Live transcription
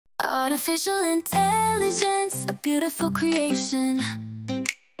Artificial intelligence, a beautiful creation.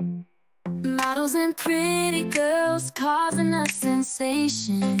 Models and pretty girls causing a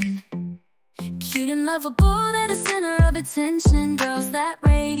sensation. Cute and lovable, they're the center of attention. Girls that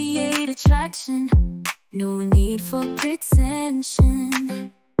radiate attraction, no need for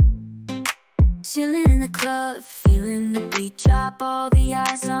pretension. Chilling in the club, feeling the beat drop, all the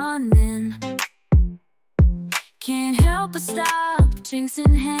eyes on them. Can't help but stop, drinks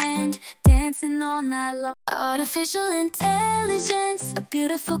in hand, dancing all night long. Artificial intelligence, a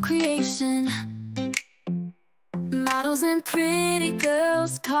beautiful creation. Models and pretty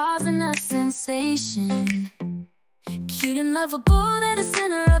girls causing a sensation. Cute and lovable, they're the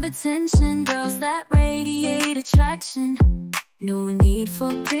center of attention. Girls that radiate attraction, no need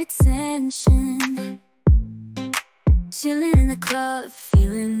for pretension. Chilling in the club,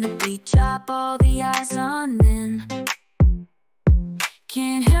 feeling the beat drop, all the eyes on them.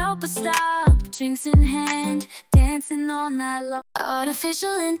 Can't help but stop, drinks in hand, dancing all night long.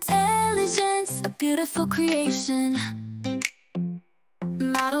 Artificial intelligence, a beautiful creation.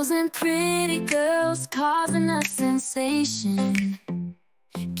 Models and pretty girls causing a sensation.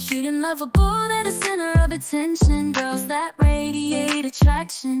 Cute and lovable, they're the center of attention. Girls that radiate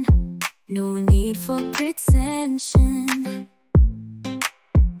attraction, no need for pretension.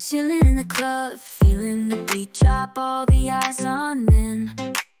 Chilling in the club, feeling the beat drop, all the eyes on them.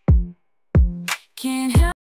 Can't